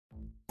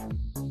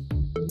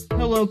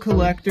Hello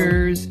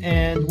collectors,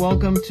 and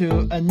welcome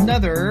to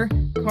another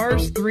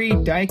Cars 3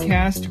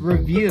 diecast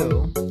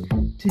review.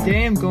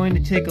 Today I'm going to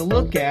take a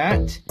look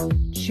at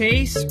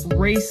Chase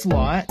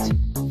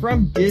Racelott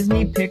from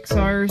Disney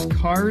Pixar's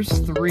Cars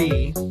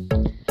 3.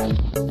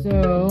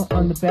 So,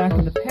 on the back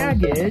of the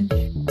package,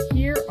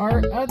 here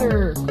are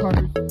other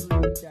Cars 3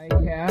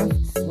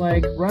 diecasts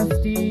like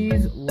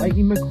Rusty's,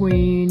 Lightning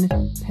McQueen,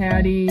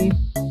 Patty,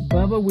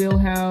 Bubba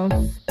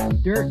Wheelhouse,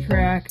 Dirt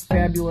Track,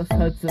 Fabulous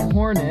Hudson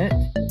Hornet,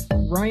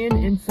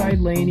 Ryan Inside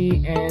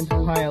Laney, and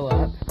Pile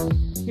Up.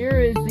 Here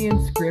is the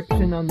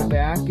inscription on the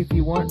back. If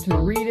you want to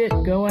read it,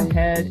 go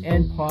ahead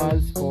and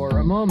pause for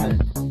a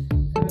moment.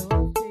 So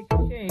let's take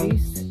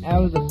Chase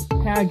out of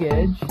the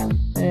package,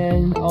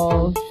 and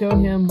I'll show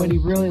him what he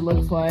really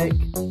looks like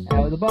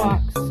out of the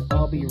box.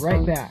 I'll be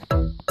right back.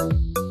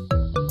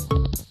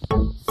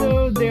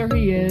 So there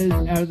he is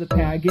out of the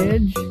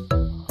package.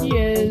 He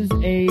is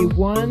a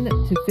 1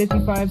 to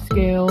 55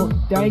 scale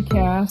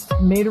die-cast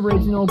made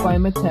original by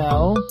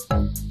Mattel.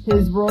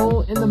 His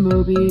role in the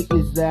movie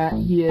is that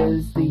he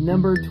is the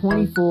number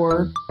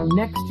 24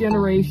 Next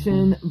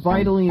Generation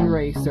Vitoline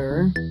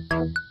racer.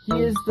 He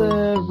is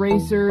the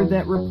racer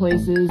that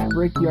replaces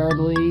Brick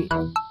Yardley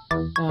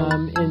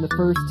in the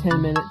first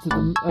 10 minutes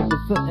of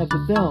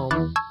the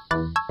film.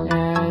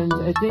 And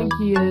I think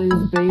he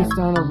is based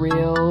on a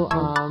real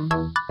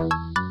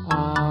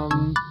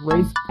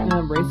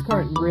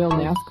real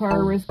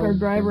NASCAR race car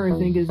driver. I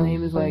think his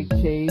name is like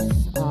Chase,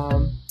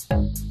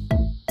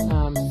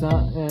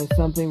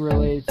 something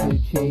related to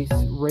Chase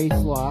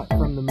Racelott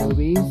from the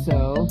movie.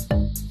 So,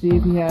 see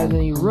if he has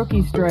any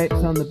rookie stripes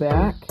on the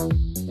back.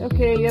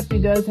 Okay, yep, he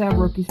does have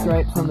rookie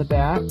stripes on the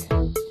back.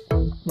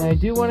 Now, I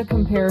do want to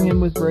compare him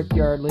with Brick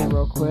Yardley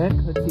real quick.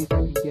 Let's see if I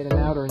can get him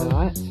out or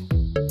not.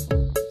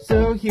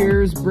 So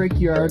here's Brick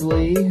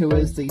Yardley, who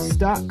is the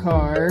stock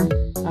car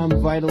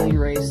Vitoline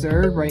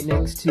racer, right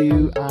next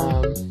to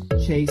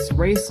Chase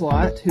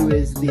Racelott, who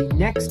is the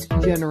next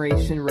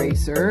generation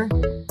racer.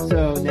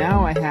 So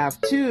now I have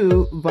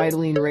two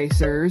Vitoline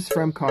racers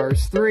from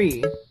Cars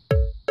 3.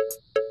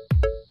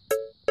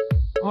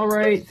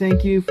 Alright,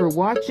 thank you for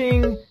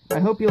watching. I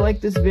hope you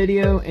liked this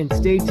video, and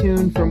stay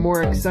tuned for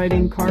more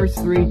exciting Cars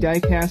 3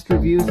 diecast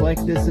reviews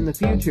like this in the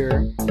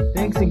future.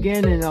 Thanks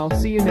again, and I'll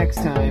see you next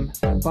time.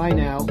 Bye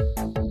now.